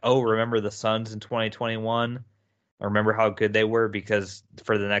be like, oh, remember the Suns in 2021? Or remember how good they were, because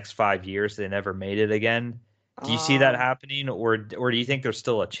for the next 5 years they never made it again? Do you see that happening, or do you think there's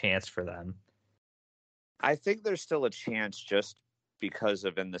still a chance for them? I think there's still a chance, just because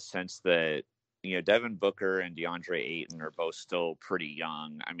of, in the sense that, Devin Booker and DeAndre Ayton are both still pretty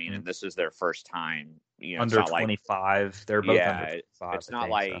young. I mean, and this is their first time, under 25. Like, they're both under 25. It's not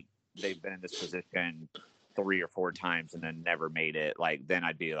like they've been in this position 3 or 4 times and then never made it. Like, then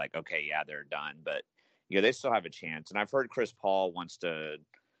I'd be like, okay, yeah, they're done. But, they still have a chance. And I've heard Chris Paul wants to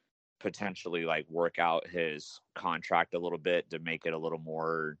potentially like work out his contract a little bit to make it a little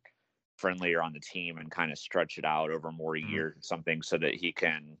more friendlier on the team and kind of stretch it out over more years or something, so that he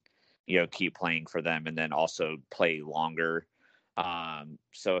can, keep playing for them and then also play longer.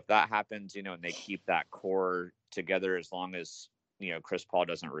 So if that happens, and they keep that core together, as long as, Chris Paul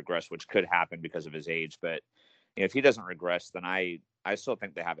doesn't regress, which could happen because of his age. But if he doesn't regress, then I still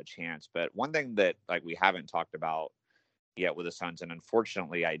think they have a chance. But one thing that like we haven't talked about yet with the Suns, and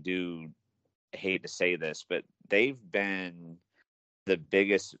unfortunately I do hate to say this, but they've been the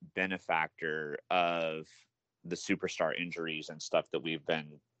biggest benefactor of the superstar injuries and stuff that we've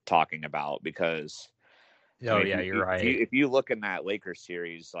been talking about. Because you're right. If you look in that Lakers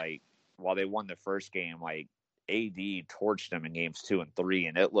series, like while they won the first game, like AD torched them in games 2 and 3,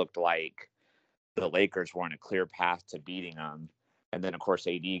 and it looked like the Lakers were on a clear path to beating them. And then of course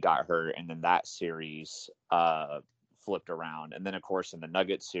AD got hurt, and then that series flipped around. And then of course in the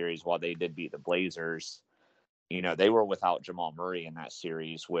Nuggets series, while they did beat the Blazers, they were without Jamal Murray in that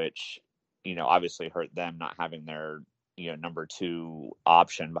series, which, obviously hurt them, not having their, number 2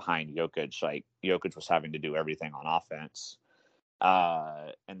 option behind Jokic. Like, Jokic was having to do everything on offense.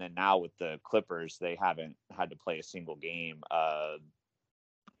 And then now with the Clippers, they haven't had to play a single game,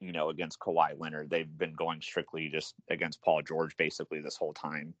 against Kawhi Leonard. They've been going strictly just against Paul George basically this whole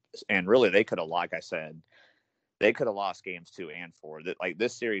time. And really, they could have, like I said, they could have lost games 2 and 4. That, like,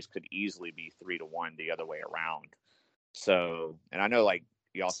 this series could easily be 3-1 the other way around. So, and I know, like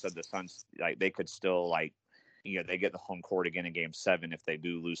y'all said, the Suns, like, they could still, like, they get the home court again in Game 7 if they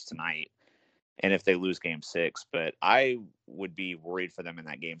do lose tonight, and if they lose Game 6. But I would be worried for them in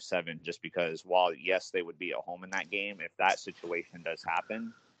that Game 7, just because while yes, they would be at home in that game, if that situation does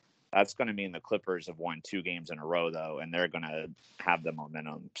happen, that's going to mean the Clippers have won 2 games in a row, though, and they're going to have the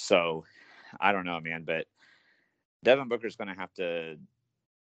momentum. So I don't know, man, but Devin Booker's going to have to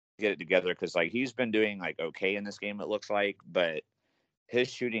get it together, because like he's been doing like okay in this game, it looks like, but his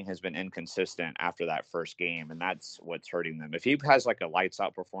shooting has been inconsistent after that first game, and that's what's hurting them. If he has like a lights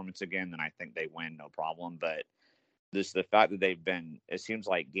out performance again, then I think they win, no problem. But the fact that it seems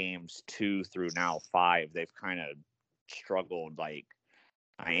like games 2 through now 5, they've kind of struggled. Like,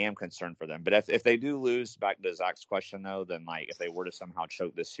 I am concerned for them. But if they do lose, back to Zach's question though, then like if they were to somehow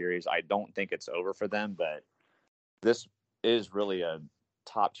choke this series, I don't think it's over for them. But this is really a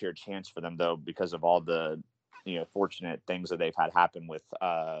top tier chance for them, though, because of all the fortunate things that they've had happen with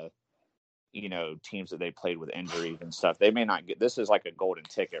teams that they played with injuries and stuff. They may not get, this is like a golden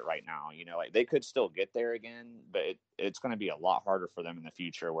ticket right now, like they could still get there again, but it's going to be a lot harder for them in the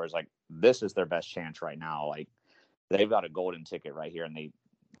future. Whereas like this is their best chance right now. Like they've got a golden ticket right here, and they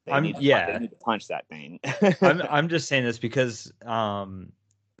need to punch that thing. I'm just saying this because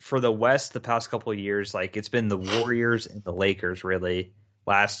for the West the past couple of years, like it's been the Warriors and the Lakers really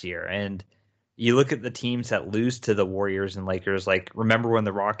last year. And you look at the teams that lose to the Warriors and Lakers, like remember when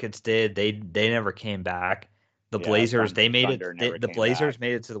the Rockets did, they never came back. The Blazers, they made it. The Blazers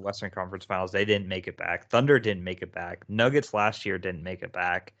made it to the Western Conference Finals. They didn't make it back. Thunder didn't make it back. Nuggets last year didn't make it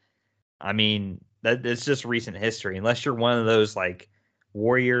back. I mean, it's just recent history. Unless you're one of those like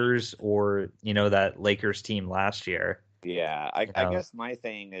Warriors or that Lakers team last year. Yeah, I guess my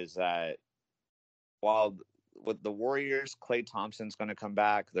thing is that while with the Warriors, Klay Thompson's going to come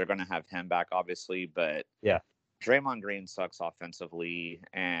back. They're going to have him back, obviously, but Yeah. Draymond Green sucks offensively,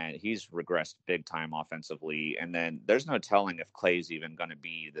 and he's regressed big time offensively. And then there's no telling if Clay's even going to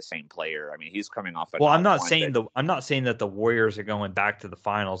be the same player. I mean, he's coming off. I'm not saying that the Warriors are going back to the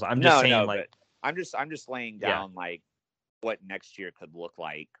finals. I'm just saying, like, but I'm just laying down like what next year could look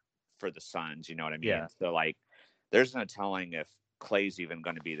like for the Suns. You know what I mean? Yeah. So like, there's no telling if Clay's even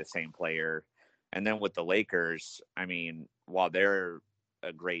going to be the same player. And then with the Lakers, I mean, while they're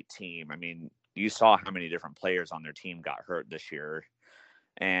a great team, I mean, you saw how many different players on their team got hurt this year.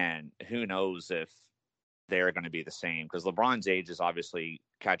 And who knows if they're going to be the same, because LeBron's age is obviously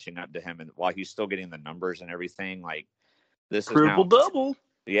catching up to him. And while he's still getting the numbers and everything, like this triple double.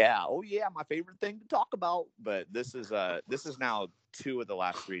 Yeah. Oh yeah. My favorite thing to talk about. But this is now 2 of the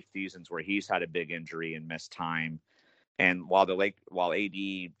last 3 seasons where he's had a big injury and missed time. And while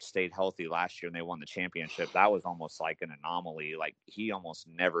AD stayed healthy last year and they won the championship, that was almost like an anomaly. Like he almost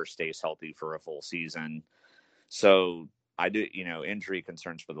never stays healthy for a full season. So I do, injury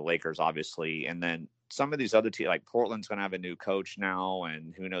concerns for the Lakers, obviously. And then some of these other teams, like Portland's going to have a new coach now,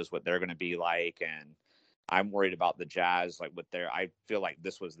 and who knows what they're going to be like. And I'm worried about the Jazz, like I feel like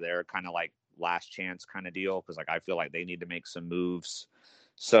this was their kind of like last chance kind of deal, because like I feel like they need to make some moves.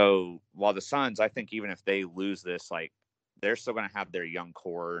 So while the Suns, I think even if they lose this, like they're still going to have their young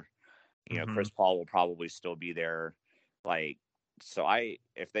core. Chris Paul will probably still be there. Like, so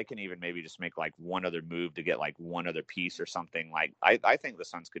if they can even maybe just make like one other move to get like one other piece or something, like I think the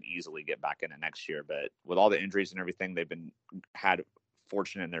Suns could easily get back in it next year. But with all the injuries and everything, they've had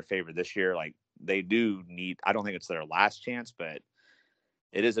fortune in their favor this year. Like they do need, I don't think it's their last chance, but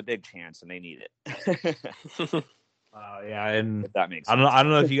it is a big chance and they need it. Yeah, and if that makes sense. I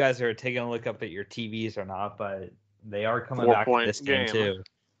don't know if you guys are taking a look up at your TVs or not, but they are coming back to this game too.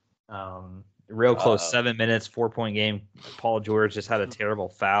 Real close, 7 minutes, 4-point game. Paul George just had a terrible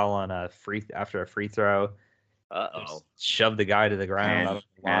foul on after a free throw. Shoved the guy to the ground.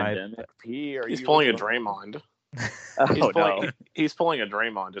 I don't know why. He's pulling a Draymond. He's pulling a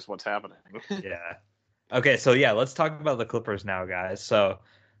Draymond. Just what's happening. Yeah. Okay, so let's talk about the Clippers now, guys. So,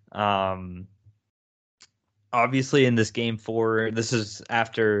 obviously in this game 4, this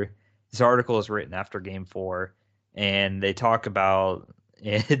article is written after game 4, and they talk about.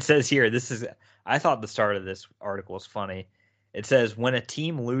 It says here, I thought the start of this article was funny. It says, when a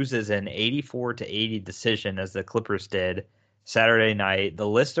team loses an 84-80 decision, as the Clippers did Saturday night, the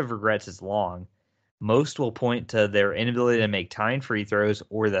list of regrets is long. Most will point to their inability to make tying free throws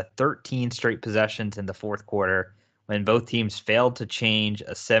or the 13 straight possessions in the fourth quarter when both teams failed to change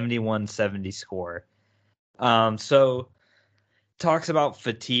a 71-70 score. So talks about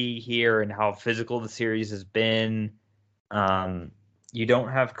fatigue here and how physical the series has been. You don't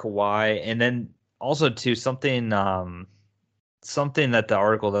have Kawhi, and then also too something that the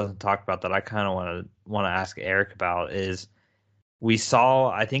article doesn't talk about that I kind of want to ask Eric about is we saw,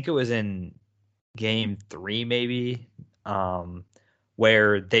 I think it was in game 3 maybe,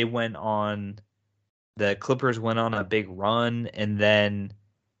 where the Clippers went on a big run, and then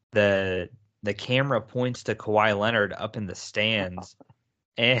the camera points to Kawhi Leonard up in the stands.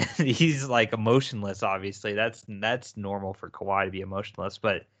 And he's like emotionless, obviously. That's normal for Kawhi to be emotionless.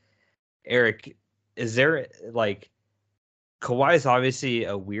 But Eric, is there like Kawhi is obviously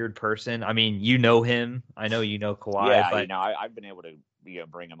a weird person. I mean, you know him. I know you know Kawhi. Yeah, but I've been able to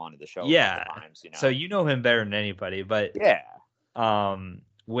bring him onto the show. Yeah, a couple times, so you know him better than anybody. But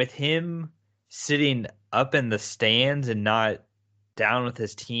with him sitting up in the stands and not down with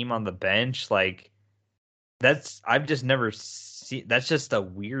his team on the bench, like I've just never seen. That's just a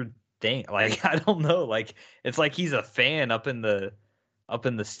weird thing. Like I don't know. Like it's like he's a fan up in the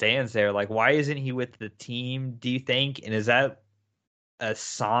stands there. Like why isn't he with the team? Do you think? And is that a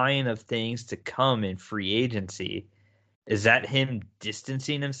sign of things to come in free agency? Is that him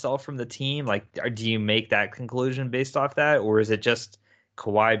distancing himself from the team? Like, do you make that conclusion based off that, or is it just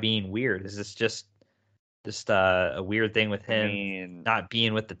Kawhi being weird? Is this just a weird thing with him not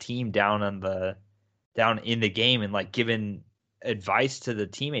being with the team down in the game and like giving advice to the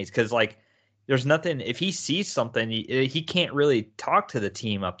teammates? Because like there's nothing, if he sees something, he can't really talk to the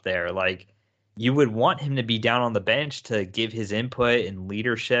team up there. Like you would want him to be down on the bench to give his input and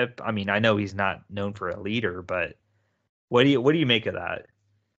leadership. I mean, I know he's not known for a leader, but what do you make of that?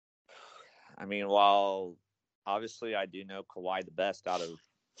 I mean, while obviously I do know Kawhi the best out of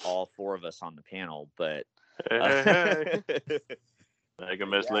all 4 of us on the panel, but like a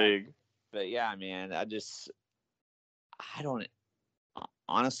Miss League. But yeah, man, I don't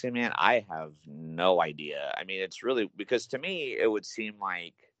honestly, man, I have no idea. I mean, it's really because to me it would seem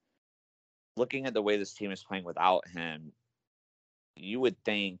like looking at the way this team is playing without him, you would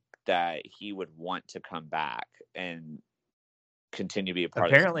think that he would want to come back and continue to be a part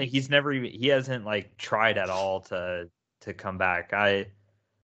Apparently, of this team. he hasn't like tried at all to come back. I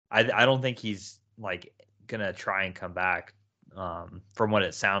don't think he's like gonna try and come back. From what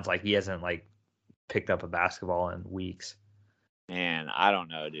it sounds like, he hasn't like picked up a basketball in weeks. Man, I don't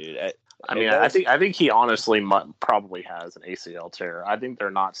know, dude. I think he honestly probably has an ACL tear. I think they're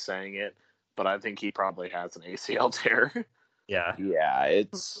not saying it, but I think he probably has an ACL tear. Yeah. Yeah,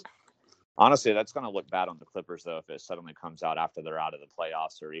 it's honestly that's going to look bad on the Clippers though if it suddenly comes out after they're out of the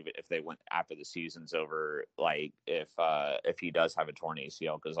playoffs, or even if they went after the season's over. Like if he does have a torn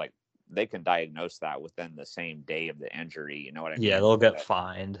ACL, because like they can diagnose that within the same day of the injury. You know what I mean? Yeah, they'll get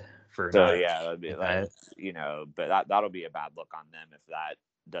fined for So not. yeah, that'd be like, you know, but that'll be a bad look on them if that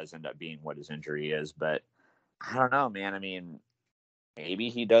does end up being what his injury is. But I don't know, man. I mean, maybe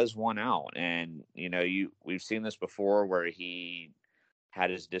he does one out, and you know, we've seen this before where he had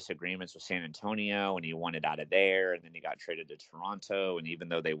his disagreements with San Antonio and he wanted out of there, and then he got traded to Toronto, and even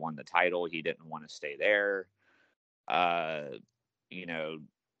though they won the title, he didn't want to stay there. You know,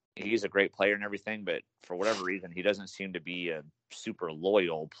 he's a great player and everything, but for whatever reason, he doesn't seem to be a super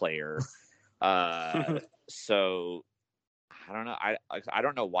loyal player. So I don't know. I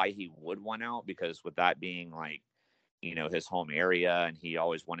don't know why he would want out, because with that being like, you know, his home area, and he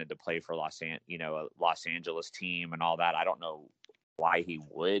always wanted to play for a Los Angeles team and all that. I don't know why he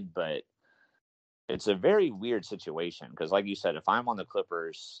would, but it's a very weird situation because, like you said, if I'm on the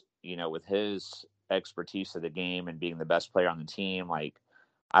Clippers, you know, with his expertise of the game and being the best player on the team, like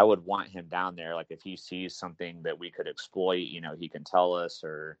I would want him down there. Like if he sees something that we could exploit, you know, he can tell us,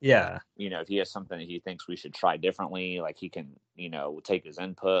 or Yeah. you know, if he has something that he thinks we should try differently, like he can, you know, take his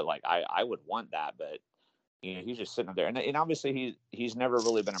input. Like I would want that, but you know, he's just sitting up there, and obviously he's never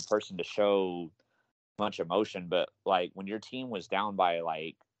really been a person to show much emotion, but like when your team was down by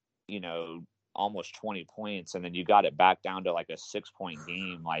like, you know, almost 20 points, and then you got it back down to like a 6-point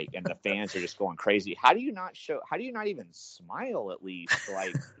game, like, and the fans are just going crazy. How do you not even smile at least?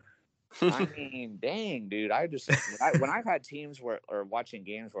 Like, I mean, dang, dude. When I've had teams or watching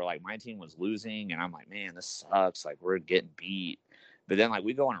games where like my team was losing and I'm like, man, this sucks. Like we're getting beat. But then like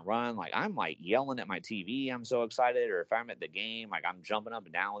we go on a run, like I'm like yelling at my TV. I'm so excited. Or if I'm at the game, like I'm jumping up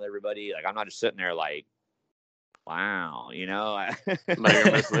and down with everybody. Like I'm not just sitting there like, wow, you know.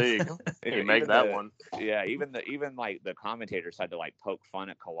 Mayor's League. You make that one. Yeah, even like the commentators had to like poke fun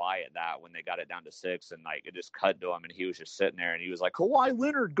at Kawhi at that when they got it down to 6, and like it just cut to him, and he was just sitting there, and he was like, Kawhi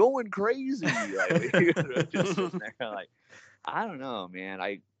Leonard going crazy, like he was just sitting there, like I don't know, man.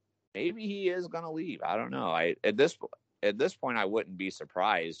 Maybe he is gonna leave. I don't know. At this point I wouldn't be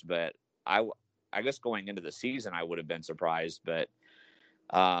surprised, but I guess going into the season I would have been surprised, but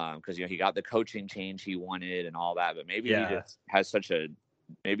because you know he got the coaching change he wanted and all that, but maybe he just has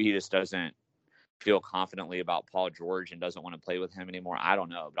maybe he just doesn't feel confidently about Paul George and doesn't want to play with him anymore. I don't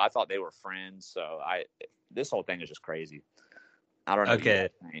know, but I thought they were friends, so this whole thing is just crazy. I don't know. Okay,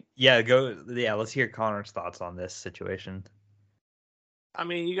 let's hear Connor's thoughts on this situation. I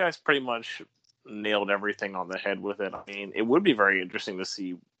mean, you guys pretty much nailed everything on the head with it. I mean, it would be very interesting to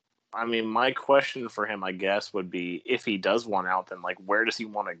see. I mean, my question for him, I guess, would be if he does want out, then like, where does he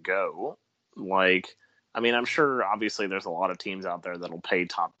want to go? Like, I mean, I'm sure obviously there's a lot of teams out there that'll pay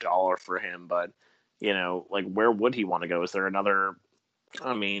top dollar for him, but you know, like, where would he want to go? Is there another?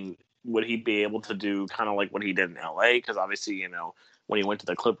 I mean, would he be able to do kind of like what he did in LA? Because obviously, you know, when he went to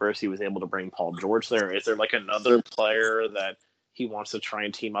the Clippers, he was able to bring Paul George there. Is there like another player that he wants to try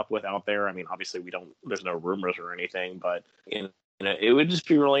and team up with out there? I mean, obviously there's no rumors or anything, but you know, it would just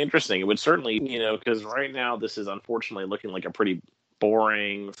be really interesting. It would certainly, you know, because right now this is unfortunately looking like a pretty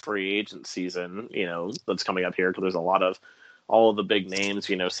boring free agent season, you know, that's coming up here because there's a lot of all of the big names,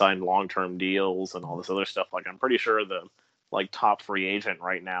 you know, signed long-term deals and all this other stuff. Like I'm pretty sure the like top free agent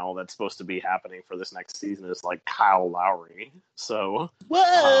right now that's supposed to be happening for this next season is like Kyle Lowry. So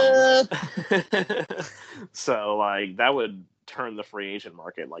what? So like that would turn the free agent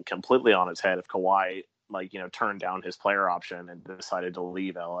market like completely on its head if Kawhi like, you know, turned down his player option and decided to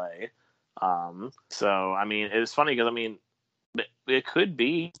leave LA. So I mean, it's funny because I mean, it could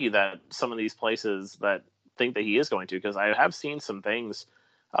be that some of these places that think that he is going to, because I have seen some things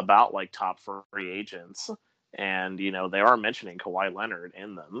about like top free agents, and you know they are mentioning Kawhi Leonard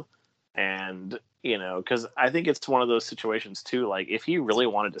in them, and you know because I think it's one of those situations too. Like if he really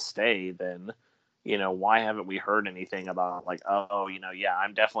wanted to stay, then you know why haven't we heard anything about like, oh, you know, yeah,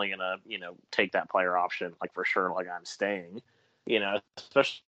 I'm definitely gonna, you know, take that player option, like for sure, like I'm staying, you know,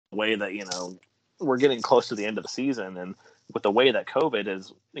 especially the way that, you know, we're getting close to the end of the season and with the way that COVID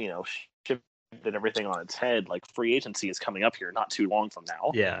is, shifted everything on its head, like free agency is coming up here not too long from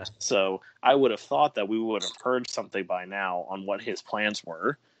now. Yeah. So I would have thought that we would have heard something by now on what his plans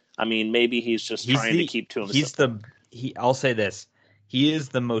were. I mean, maybe he's trying to keep to himself. I'll say this. He is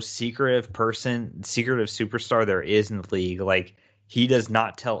the most secretive superstar there is in the league. Like, he does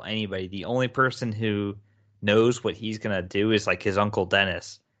not tell anybody. The only person who knows what he's going to do is like his Uncle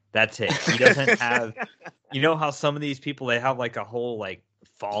Dennis. That's it. He doesn't have, you know how some of these people, they have like a whole like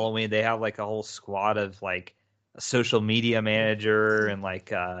following. They have like a whole squad of like a social media manager and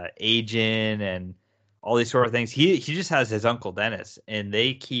like agent and all these sort of things. He just has his Uncle Dennis, and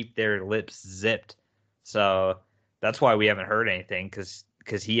they keep their lips zipped. So that's why we haven't heard anything, because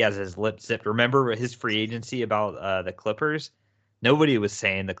he has his lips zipped. Remember his free agency about the Clippers? Nobody was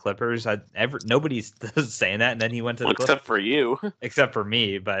saying the Clippers. Nobody's saying that, and then he went to the Clippers. Except for you. Except for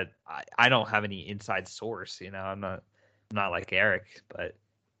me, but I don't have any inside source. I'm not like Eric, but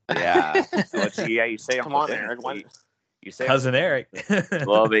yeah. You say come on, Eric. You say cousin Eric.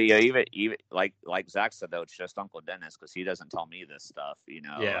 Well, but yeah, even like Zach said though, it's just Uncle Dennis, because he doesn't tell me this stuff.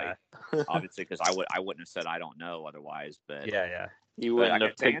 Yeah. Like, obviously, because I wouldn't have said I don't know otherwise. But yeah. You wouldn't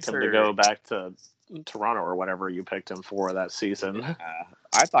have picked him to go back to Toronto or whatever you picked him for that season.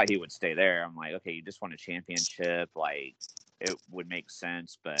 I thought he would stay there. I'm like, okay, you just won a championship. Like, it would make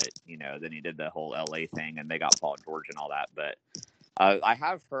sense. But, then he did the whole LA thing and they got Paul George and all that. But I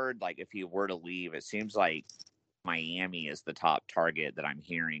have heard, like, if he were to leave, it seems like Miami is the top target that I'm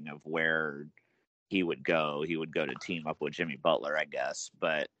hearing of where he would go. He would go to team up with Jimmy Butler, I guess.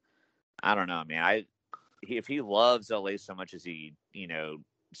 But I don't know, man. If he loves LA so much as he,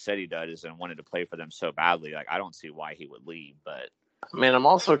 said he does and wanted to play for them so badly, like, I don't see why he would leave. But man, I'm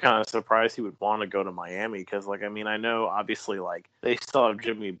also kind of surprised he would want to go to Miami, because, like, I mean, I know obviously, like, they still have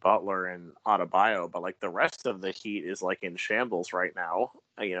Jimmy Butler and Adebayo, but like the rest of the Heat is like in shambles right now,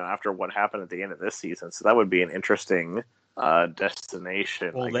 after what happened at the end of this season. So that would be an interesting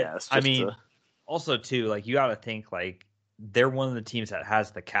destination, I guess. Also too, like, you got to think, like, they're one of the teams that has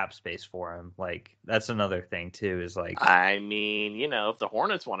the cap space for him. Like, that's another thing too, is like, I mean, if the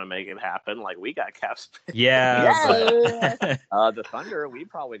Hornets want to make it happen, like, we got cap space. Yeah. The Thunder, we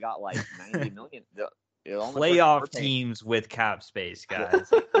probably got like 90 million. The playoff teams with cap space, guys.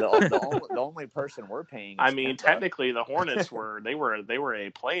 the only person we're paying. I mean, technically, the Hornets were a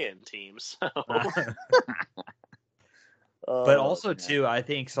play-in team. So. But also too, I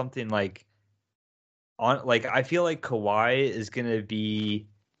think something like, I feel like Kawhi is going to be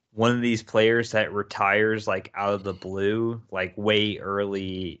one of these players that retires like out of the blue, like way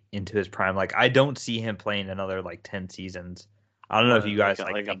early into his prime. Like, I don't see him playing another like 10 seasons. I don't know if you guys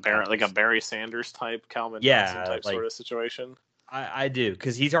like a Barry Sanders type, Calvin Johnson type sort of situation. I do,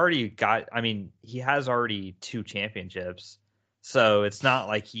 because he's already got. I mean, he has already 2 championships, so it's not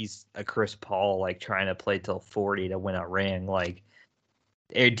like he's a Chris Paul like trying to play till 40 to win a ring. Like,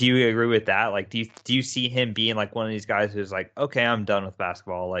 do you agree with that? Like, do you see him being like one of these guys who's like, okay, I'm done with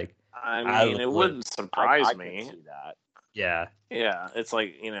basketball? Like, I mean, it wouldn't surprise me. See that. Yeah. It's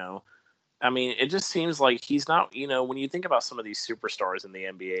like, I mean, it just seems like he's not, when you think about some of these superstars in the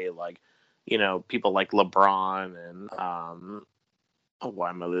NBA, like, people like LeBron and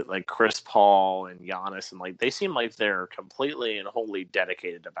like Chris Paul and Giannis, and like they seem like they're completely and wholly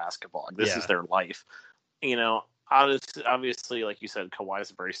dedicated to basketball. Like, this is their life. Obviously, like you said, Kawhi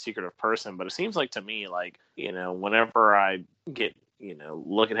is a very secretive person, but it seems like to me, like, whenever I get,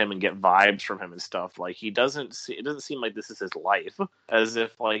 look at him and get vibes from him and stuff, like, it doesn't seem like this is his life, as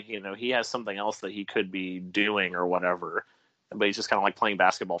if, like, he has something else that he could be doing or whatever, but he's just kind of like playing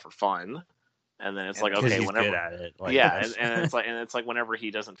basketball for fun. And then it's like, okay, he's whenever, good at it. Like, and it's like whenever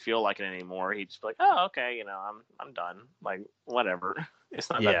he doesn't feel like it anymore, he's just like, oh, okay, I'm done. Like, whatever. It's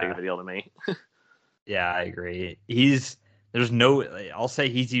not that big of a deal to me. Yeah, I agree. I'll say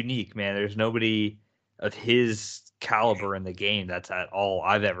he's unique, man. There's nobody of his caliber in the game that's at all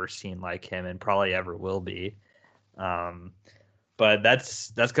I've ever seen like him, and probably ever will be. But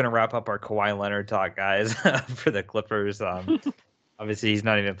that's going to wrap up our Kawhi Leonard talk, guys, for the Clippers. Obviously, he's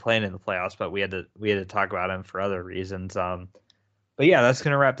not even playing in the playoffs, but we had to talk about him for other reasons. But yeah, that's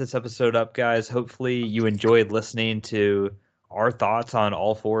going to wrap this episode up, guys. Hopefully, you enjoyed listening to our thoughts on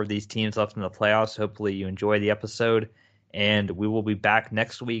all 4 of these teams left in the playoffs. Hopefully you enjoy the episode, and we will be back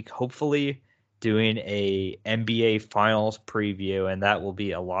next week, hopefully doing a NBA Finals preview, and that will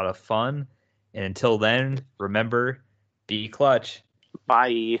be a lot of fun. And until then, remember, be clutch.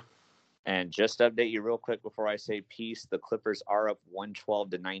 Bye. And just to update you real quick before I say peace, the Clippers are up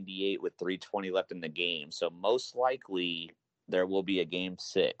 112-98 with 3:20 left in the game. So most likely there will be a game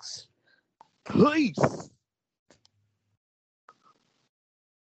 6. Peace.